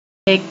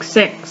Take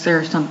 6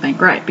 or something,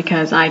 right?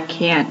 Because I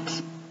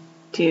can't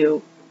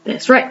do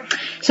this, right?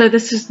 So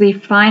this is the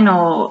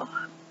final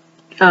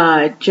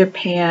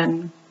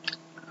Japan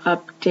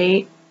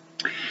update.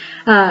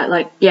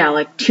 Like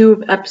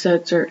 2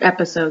 episodes or 2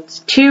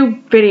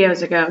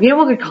 videos ago. You know,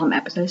 we're gonna call them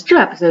episodes. 2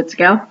 episodes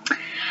ago.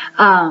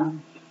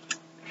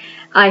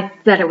 I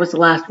said it was the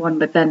last one,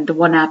 but then the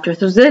one after.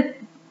 So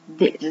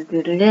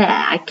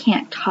I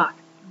can't talk.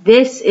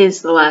 This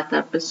is the last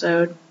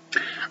episode.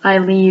 I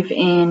leave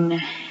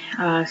in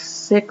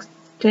 6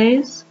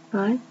 days.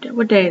 5.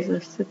 What day is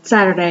this? It's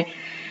Saturday.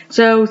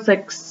 So it's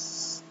like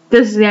this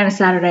is the end of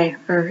Saturday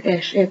or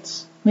ish.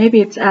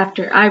 Maybe it's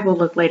after. I will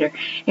look later.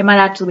 It might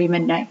actually be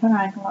midnight. Hold on,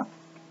 I can look.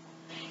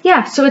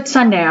 Yeah, so it's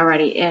Sunday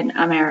already in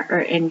America or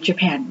in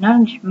Japan.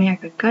 Not in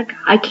America. God,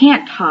 I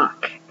can't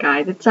talk,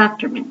 guys. It's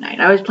after midnight.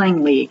 I was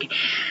playing League.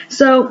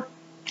 So,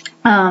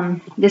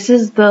 this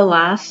is the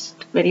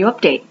last video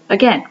update.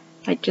 Again,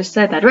 I just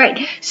said that.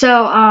 Right.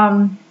 So,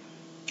 on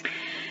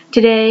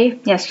Saturday,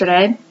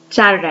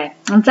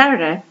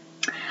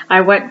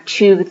 I went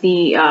to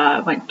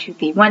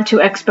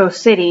Expo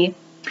City,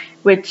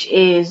 which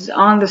is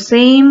on the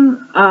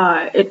same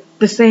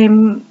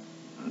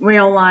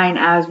rail line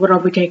as what I'll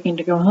be taking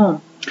to go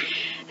home.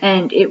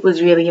 And it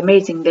was really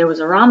amazing. There was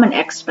a ramen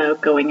expo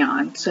going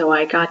on, so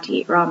I got to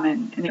eat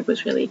ramen, and it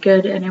was really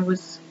good, and it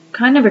was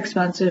kind of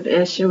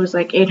expensive-ish. It was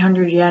like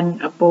 800 yen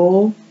a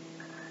bowl,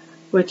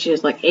 which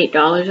is like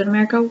 $8 in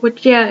America,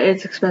 which, yeah,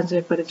 it's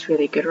expensive, but it's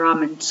really good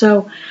ramen.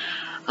 So,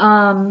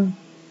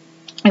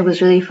 it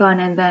was really fun.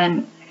 And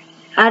then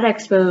at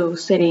Expo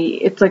City,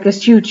 it's like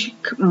this huge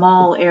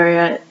mall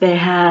area. They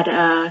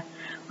had,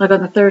 like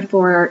on the 3rd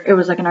floor, it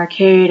was like an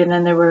arcade, and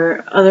then there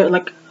were other,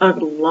 like a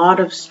lot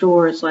of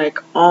stores, it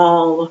was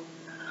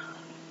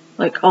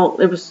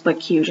like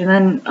huge. And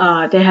then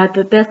they had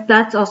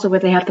that's also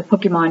where they have the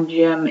Pokemon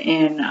gym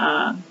in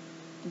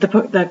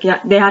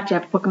they had to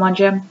have a Pokemon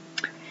gym,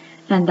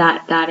 and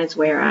that is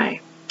where I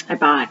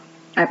bought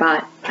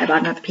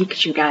another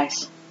Pikachu,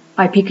 guys.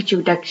 My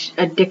Pikachu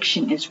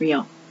addiction is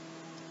real.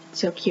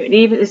 It's so cute.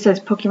 It says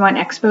Pokemon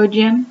Expo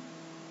Gym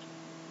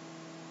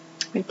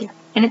right there.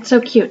 And it's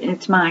so cute, and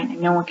it's mine,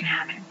 and no one can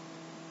have him.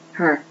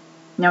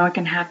 No one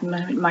can have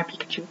my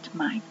Pikachu, it's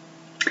mine.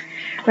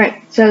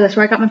 Right, so that's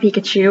where I got my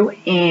Pikachu,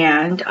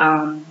 and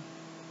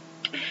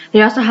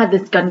they also had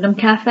this Gundam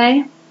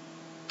cafe,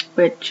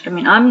 which,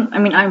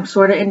 I'm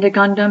sorta into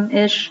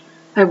Gundam-ish.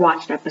 I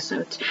watched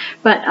episodes.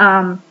 But,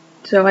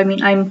 so,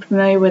 I'm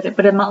familiar with it,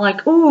 but I'm not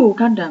like, ooh,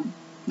 Gundam.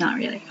 Not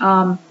really.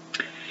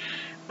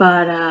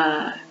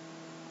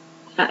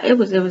 It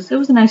was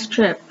a nice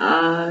trip.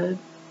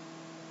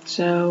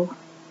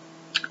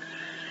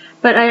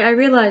 But I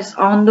realized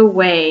on the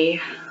way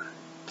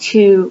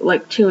to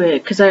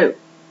it, because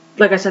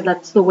like I said,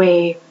 that's the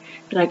way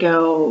that I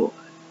go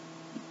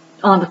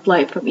on the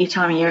flight from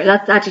Itami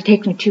Airport. That actually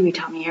takes me to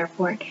Itami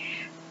Airport.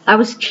 I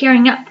was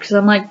tearing up because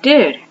I'm like,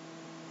 dude,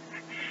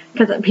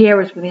 because Pierre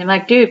was with me. I'm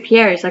like, dude,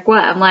 Pierre. He's like,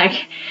 what? I'm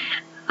like,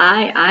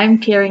 I'm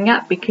tearing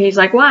up because he's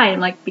like, why? I'm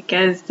like,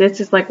 because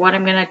this is like what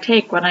I'm gonna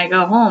take when I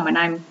go home, and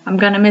I'm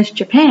gonna miss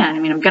Japan.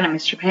 I'm gonna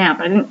miss Japan,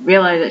 but I didn't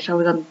realize that I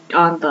was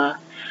on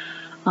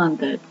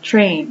the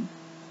train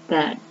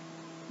that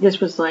this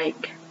was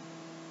like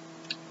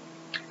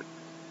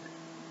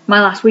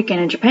my last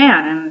weekend in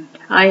Japan, and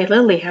I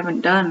literally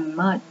haven't done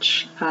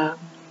much. I've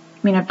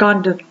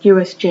gone to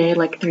USJ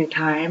like 3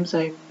 times.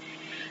 I've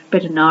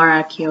been to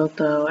Nara,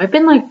 Kyoto. I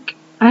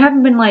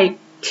haven't been like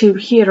to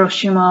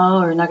Hiroshima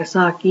or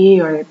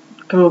Nagasaki or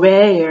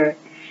Kobe or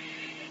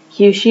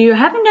Kyushu. I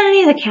haven't done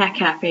any of the cat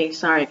cafes.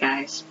 Sorry,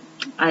 guys.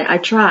 I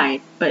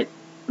tried, but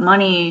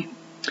money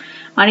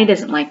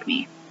doesn't like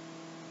me.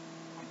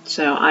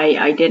 So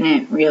I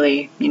didn't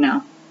really,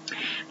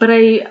 But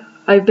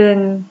I've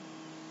been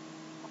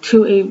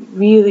to a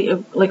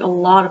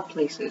lot of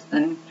places,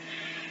 and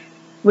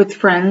with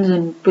friends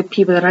and with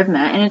people that I've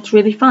met, and it's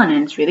really fun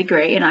and it's really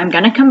great. And I'm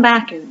gonna come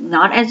back,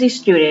 not as a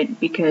student,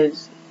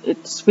 because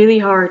it's really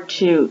hard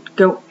to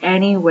go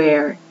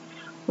anywhere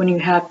when you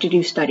have to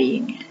do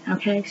studying.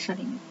 Okay,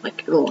 studying,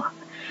 like, ugh.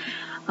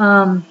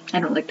 I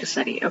don't like to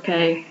study.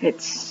 Okay,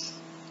 it's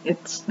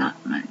not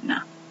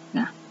no.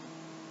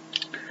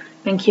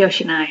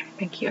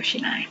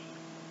 Benkyo-shinai.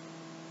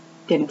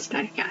 Didn't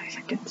study, guys.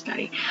 I didn't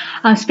study.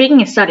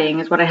 Speaking of studying,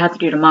 is what I have to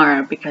do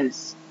tomorrow,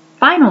 because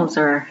finals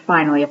are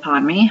finally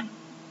upon me.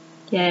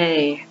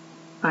 Yay.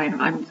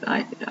 I'm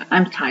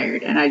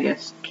tired, and I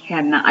just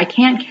cannot. I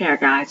can't care,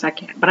 guys. I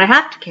can't. But I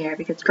have to care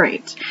because it's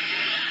great.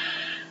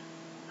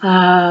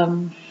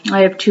 I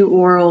have 2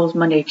 orals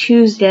Monday,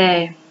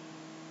 Tuesday,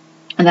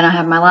 and then I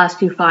have my last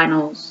 2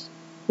 finals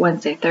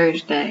Wednesday,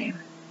 Thursday,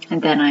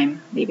 and then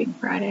I'm leaving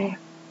Friday.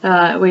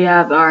 We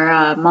have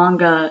our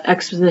manga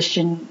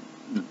exposition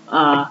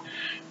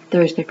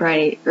Thursday,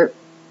 Friday, or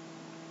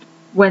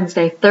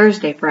Wednesday,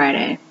 Thursday,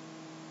 Friday,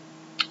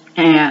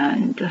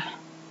 and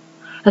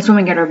that's when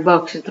we get our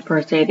books. Is the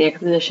first day of the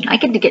exposition. I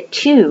get to get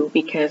 2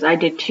 because I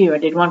did 2. I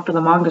did one for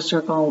the manga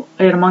circle.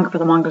 I did a manga for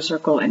the manga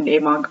circle and a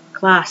manga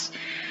class.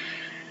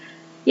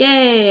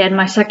 Yay, and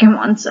my second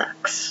one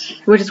sucks.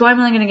 Which is why I'm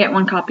only going to get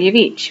one copy of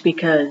each,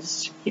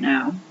 because, you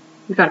know,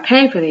 you gotta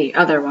pay for the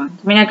other ones.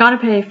 I mean, I gotta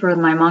pay for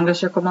my Manga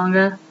Circle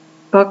manga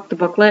book, the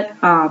booklet,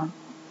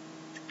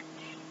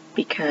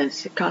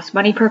 because it costs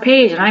money per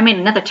page, and I made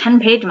another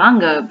 10-page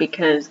manga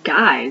because,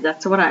 guys,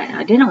 that's what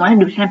I didn't want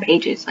to do 10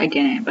 pages. I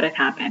didn't, but it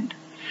happened.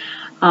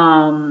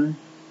 I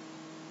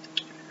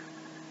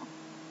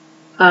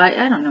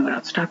don't know what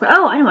else to talk about.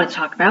 Oh, I know what to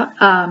talk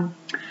about.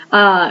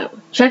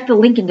 Check the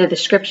link in the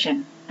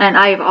description. And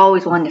I've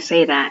always wanted to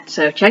say that,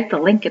 so check the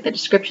link in the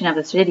description of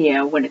this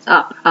video when it's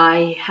up.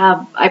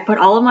 I put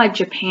all of my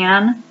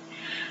Japan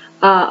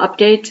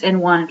updates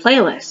in one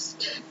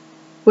playlist,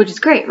 which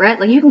is great, right?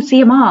 Like, you can see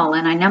them all,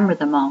 and I number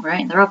them all,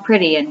 right? They're all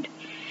pretty, and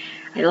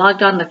I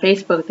logged on to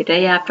Facebook the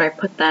day after I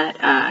put that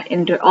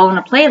all in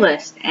a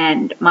playlist,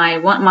 and my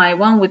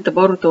one with the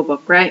Boruto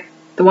book, right?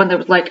 The one that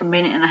was like a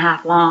minute and a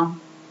half long.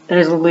 That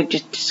is literally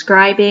just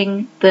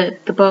describing the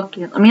book.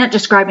 I mean, not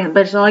describing it,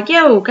 but it's all like,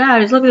 yo,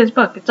 guys, look at this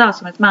book. It's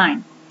awesome. It's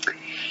mine.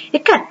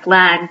 It got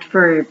flagged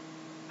for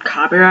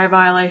copyright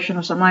violation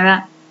or something like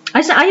that.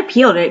 I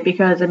appealed it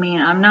because, I mean,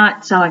 I'm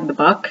not selling the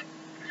book.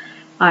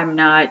 I'm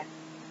not,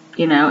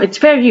 you know, it's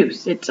fair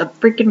use. It's a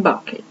freaking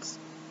book.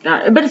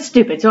 But it's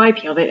stupid, so I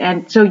appealed it.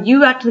 And so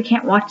you actually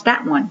can't watch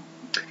that one.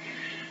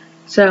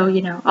 So,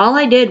 you know, all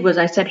I did was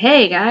I said,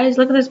 hey, guys,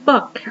 look at this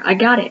book. I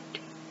got it.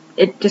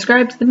 It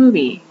describes the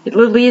movie. It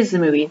literally is the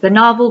movie. The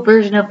novel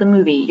version of the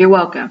movie. You're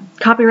welcome.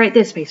 Copyright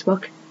this,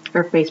 Facebook.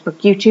 Or Facebook,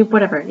 YouTube,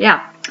 whatever.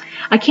 Yeah.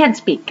 I can't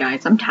speak,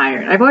 guys. I'm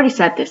tired. I've already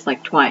said this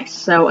like twice.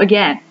 So,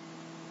 again,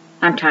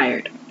 I'm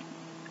tired.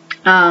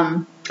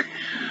 I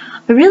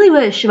really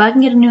wish if I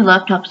can get a new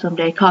laptop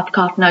someday, cough,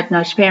 cough, nudge,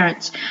 nudge,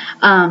 parents.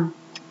 I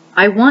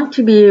want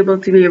to be able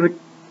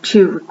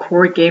to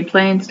record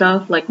gameplay and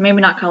stuff. Like,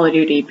 maybe not Call of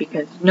Duty,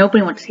 because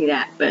nobody wants to see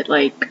that. But,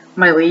 like,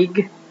 my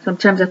League.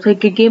 Sometimes I play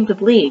good games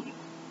of League.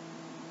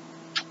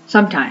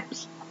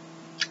 Sometimes.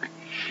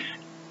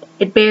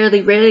 It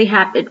rarely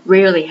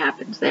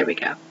happens. There we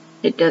go.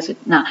 It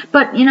doesn't, not.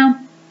 But, you know,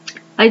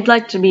 I'd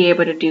like to be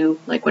able to do,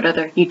 like, what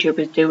other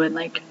YouTubers do, and,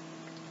 like,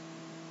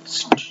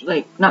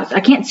 I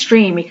can't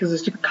stream because of the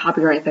stupid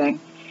copyright thing.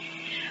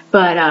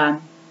 But,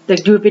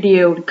 like, do a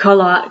video,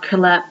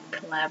 collab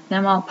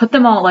them all, put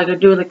them all, like I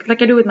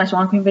do with my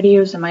Swan Queen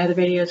videos and my other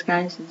videos,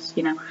 guys, is,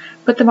 you know,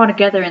 put them all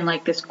together in,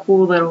 like, this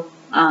cool little,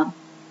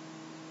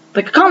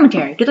 like a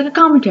commentary. Do like a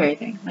commentary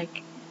thing,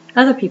 like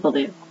other people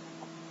do.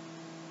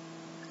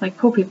 Like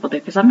cool people do,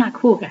 because I'm not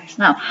cool, guys.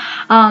 No.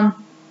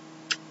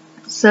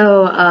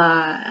 So,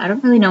 I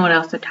don't really know what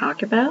else to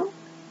talk about.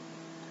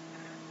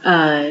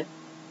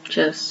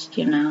 Just,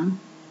 you know,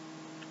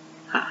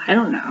 I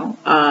don't know.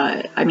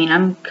 I mean,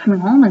 I'm coming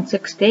home in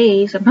 6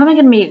 days. I'm probably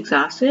going to be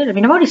exhausted. I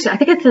mean, I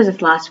think it says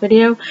this last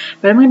video,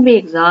 but I'm going to be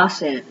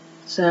exhausted.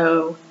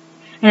 So,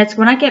 and it's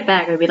when I get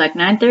back, it'll be like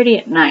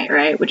 9:30 at night,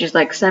 right? Which is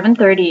like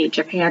 7:30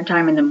 Japan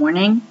time in the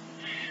morning.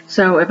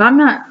 So if I'm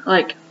not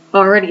like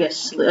already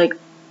asleep, like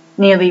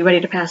nearly ready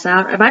to pass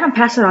out, if I don't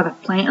pass out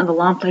on the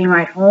long plane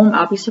ride home,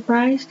 I'll be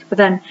surprised. But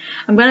then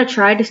I'm gonna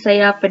try to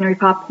stay up and read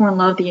popcorn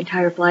love the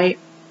entire flight.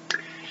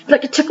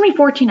 Like, it took me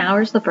 14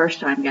 hours the first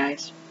time,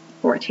 guys.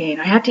 14.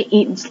 I had to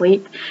eat and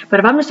sleep.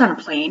 But if I'm just on a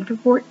plane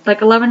for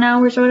like 11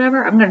 hours or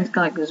whatever, I'm just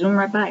gonna like zoom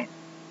right by it.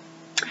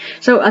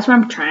 So that's what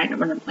I'm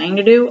planning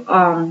to do.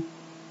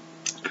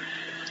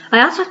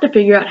 I also have to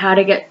figure out how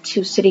to get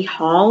to City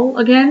Hall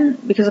again,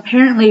 because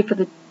apparently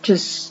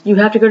you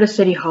have to go to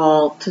City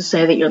Hall to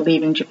say that you're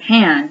leaving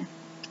Japan,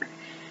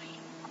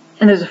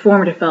 and there's a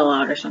form to fill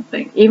out or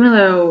something. Even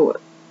though,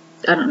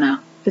 I don't know,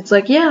 it's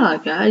like, yeah,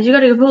 guys, you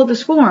gotta fill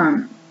this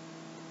form.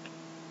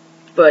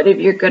 But if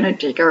you're gonna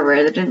take a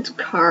residence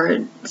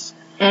card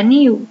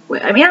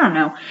anyway, I mean, I don't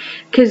know,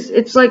 because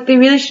it's like they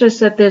really should have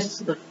said this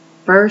the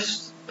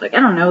first, like, I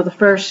don't know, the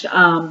first,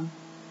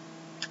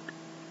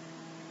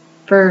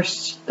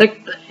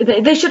 like,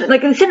 they should,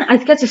 like, I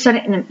guess they sent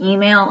it in an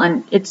email,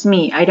 and it's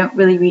me. I don't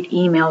really read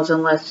emails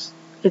unless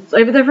it's,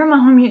 like, if they're from a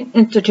home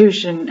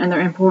institution and they're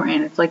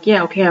important. It's like,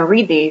 yeah, okay, I'll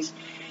read these.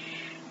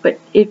 But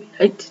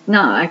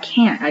no, I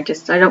can't. I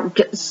don't,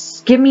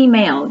 give me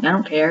mail. I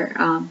don't care.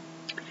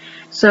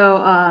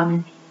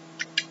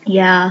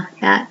 Yeah,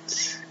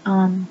 that's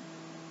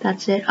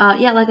it.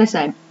 Yeah, like I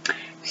said,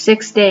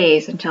 6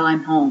 days until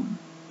I'm home.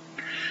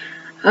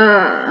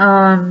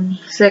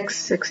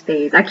 6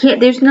 days. I can't,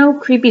 there's no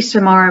creepy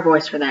Samara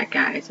voice for that,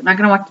 guys. I'm not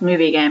gonna watch the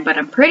movie again, but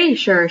I'm pretty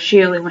sure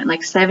she only went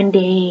like 7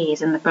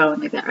 days in the phone,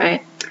 like that,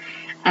 right?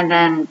 And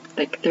then,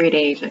 like, 3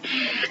 days.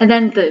 And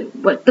then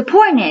the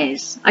point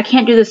is, I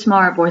can't do the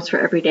Samara voice for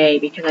every day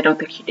because I don't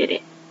think she did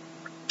it.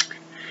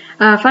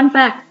 Fun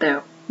fact,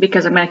 though,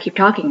 because I'm gonna keep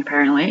talking,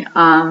 apparently.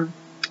 I'm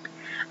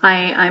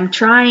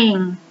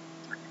trying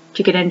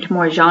to get into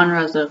more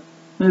genres of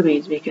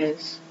movies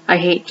because I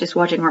hate just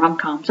watching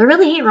rom-coms. I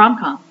really hate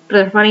rom-coms.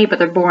 They're funny, but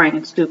they're boring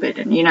and stupid.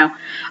 And, you know,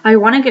 I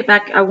want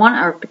to I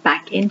want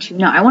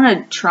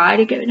to try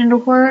to get into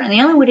horror. And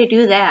the only way to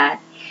do that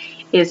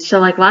is to,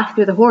 like, laugh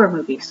through the horror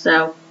movies.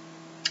 So,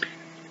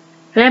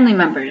 family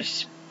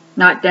members,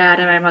 Not Dad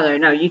and my mother.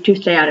 No, you two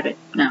stay out of it.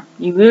 No,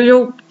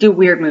 you'll do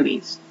weird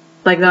movies.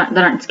 Like, that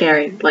aren't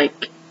scary.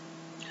 Like,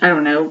 I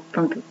don't know,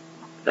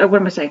 what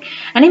am I saying?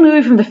 Any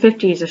movie from the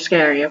 50s are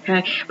scary,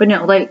 okay? But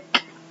no,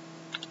 like,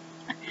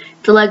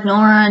 to like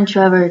Nora and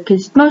Trevor,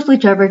 mostly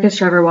Trevor, because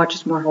Trevor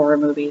watches more horror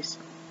movies.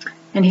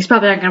 And he's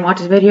probably not going to watch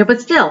this video,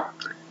 but still,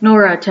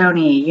 Nora,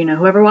 Tony, you know,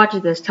 whoever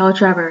watches this, tell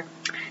Trevor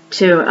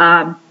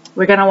to,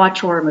 we're going to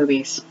watch horror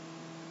movies.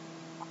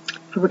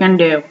 That's what we're going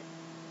to do.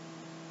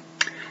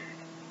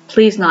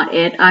 Please not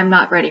It. I'm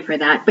not ready for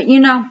that. But, you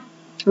know,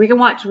 we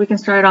can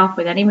start off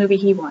with any movie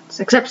he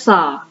wants, except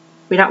Saw.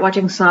 We're not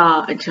watching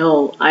Saw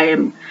until I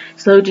am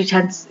so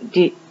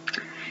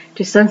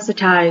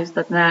desensitized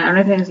that I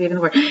don't think it's even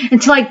the word.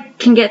 Until I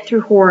can get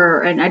through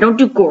horror, and I don't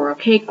do gore,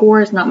 okay?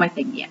 Gore is not my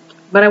thing yet.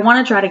 But I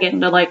want to try to get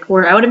into, like,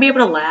 horror. I want to be able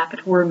to laugh at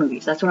horror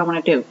movies. That's what I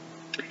want to do.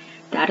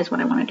 That is what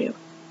I want to do.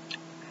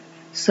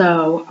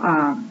 So,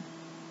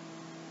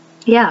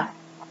 yeah.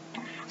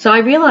 So I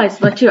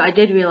realized, too, I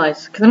did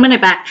realize, because I'm going to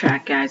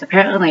backtrack, guys.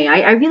 Apparently,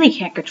 I really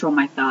can't control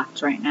my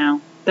thoughts right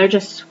now. They're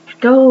just,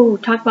 go,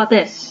 talk about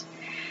this.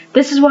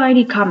 This is why I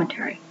need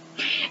commentary.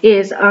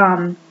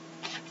 I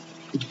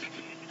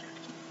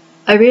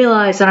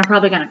realized that I'm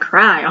probably going to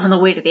cry on the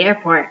way to the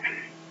airport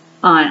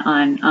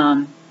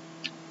on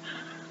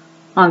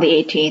the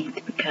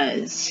 18th,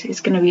 because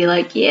it's going to be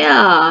like,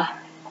 yeah,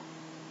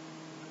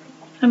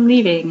 I'm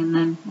leaving,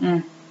 and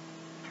then,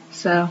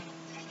 so,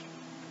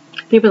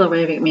 people are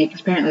waving at me,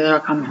 because apparently they're all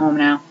coming home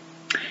now,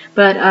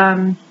 but,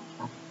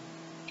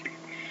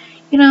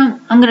 you know,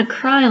 I'm going to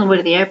cry on the way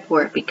to the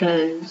airport,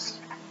 because,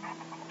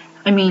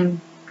 I mean,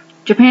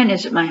 Japan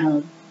isn't my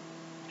home,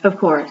 of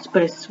course,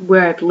 but it's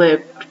where I've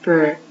lived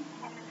for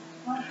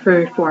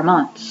 4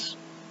 months,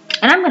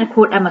 and I'm going to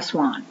quote Emma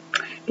Swan,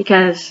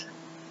 because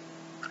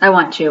I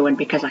want to, and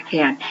because I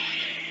can.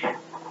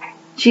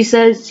 She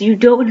says, you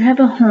don't have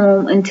a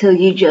home until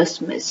you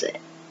just miss it.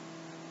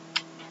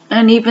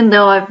 And even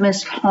though I've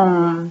missed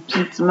home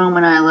since the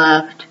moment I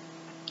left,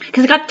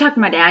 because I got to talk to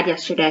my dad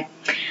yesterday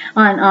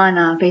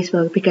on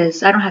Facebook,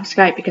 because I don't have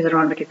Skype because I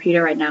don't have a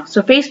computer right now.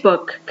 So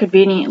Facebook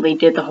conveniently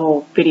did the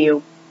whole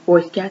video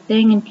voice chat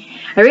thing, and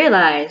I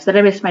realized that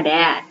I missed my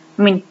dad.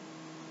 I mean,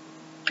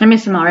 I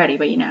miss him already,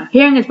 but you know,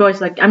 hearing his voice,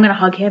 like, I'm gonna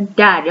hug him.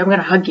 Dad, I'm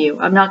gonna hug you.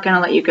 I'm not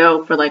gonna let you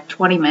go for like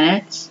 20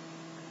 minutes,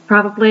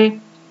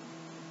 probably.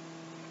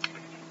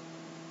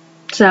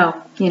 So,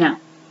 you know,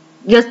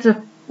 just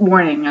a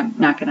warning, I'm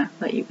not gonna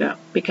let you go,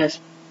 because,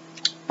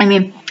 I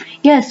mean,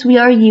 yes, we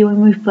argue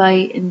and we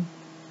fight and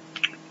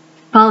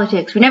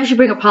politics. We never should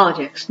bring up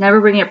politics.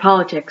 Never bring up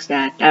politics,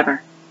 Dad,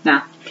 ever.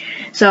 No.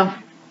 So,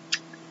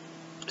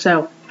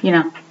 you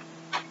know,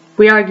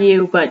 we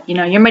argue, but, you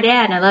know, you're my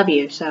dad and I love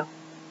you, so.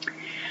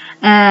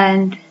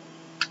 And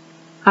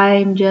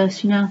I'm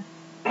just, you know,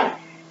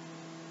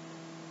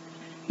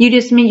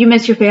 you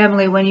miss your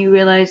family when you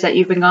realize that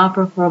you've been gone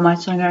for 4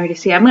 months, so I'm going to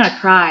see. I'm going to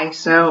cry,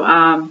 so,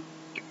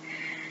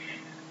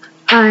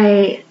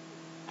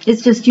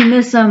 it's just, you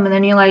miss them, and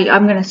then you're like,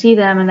 I'm going to see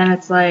them, and then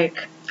it's like,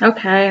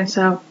 okay, and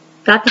so,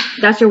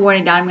 that's your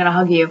warning, Dad, I'm going to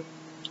hug you,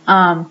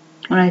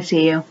 when I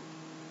see you.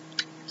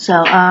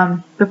 So,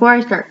 before I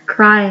start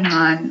crying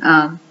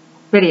on,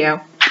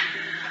 video,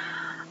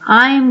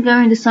 I'm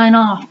going to sign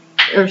off.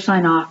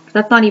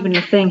 That's not even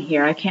a thing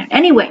here. I can't.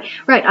 Anyway,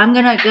 right. I'm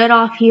gonna get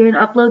off here and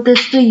upload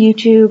this to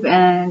YouTube,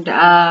 and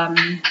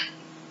I'm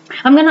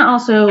gonna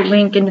also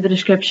link into the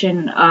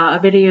description a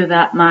video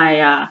that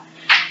my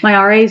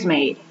RAs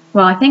made.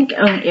 Well, I think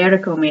only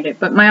Erico made it,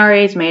 but my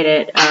RAs made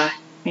it.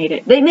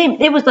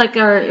 It was like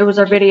it was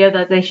our video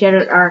that they shared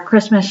at our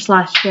Christmas /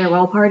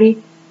 farewell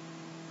party.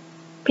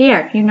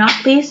 Pierre, can you not,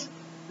 please?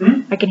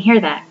 I can hear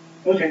that.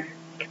 Okay.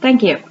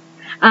 Thank you.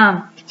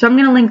 So I'm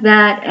going to link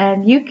that,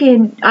 and you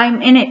can,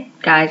 I'm in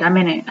it, guys, I'm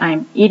in it.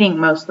 I'm eating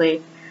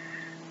mostly.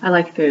 I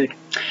like food.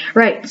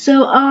 Right,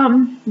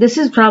 so, this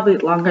is probably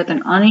longer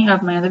than any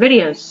of my other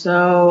videos,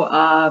 so,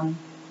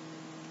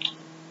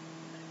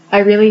 I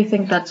really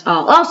think that's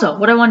all. Also,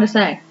 what I wanted to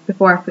say,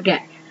 before I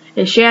forget,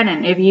 is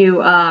Shannon, if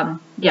you,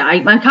 yeah,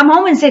 I come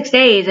home in 6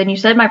 days, and you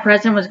said my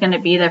present was going to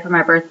be there for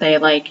my birthday,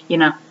 like, you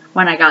know,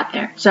 when I got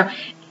there. So,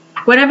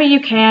 whatever you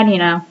can, you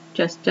know,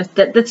 just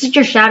that's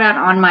your shout out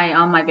on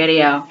my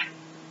video,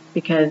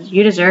 because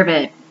you deserve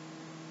it.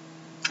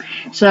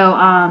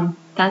 So,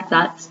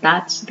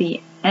 that's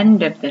the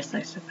end of this,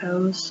 I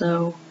suppose.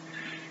 So,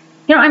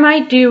 you know, I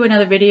might do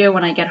another video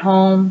when I get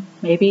home,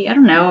 maybe. I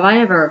don't know if I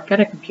ever get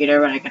a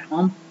computer when I get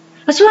home.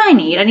 That's what I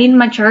need. I need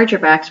my charger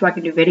back so I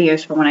can do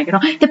videos for when I get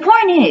home. The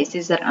point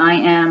is that I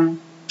am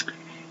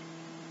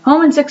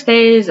home in 6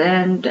 days,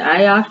 and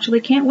I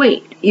actually can't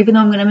wait, even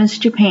though I'm going to miss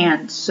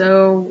Japan.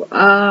 So,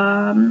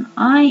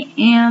 I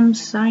am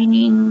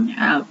signing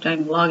out.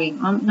 I'm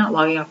not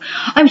logging off.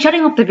 I'm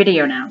shutting off the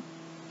video now.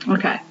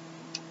 Okay.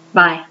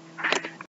 Bye.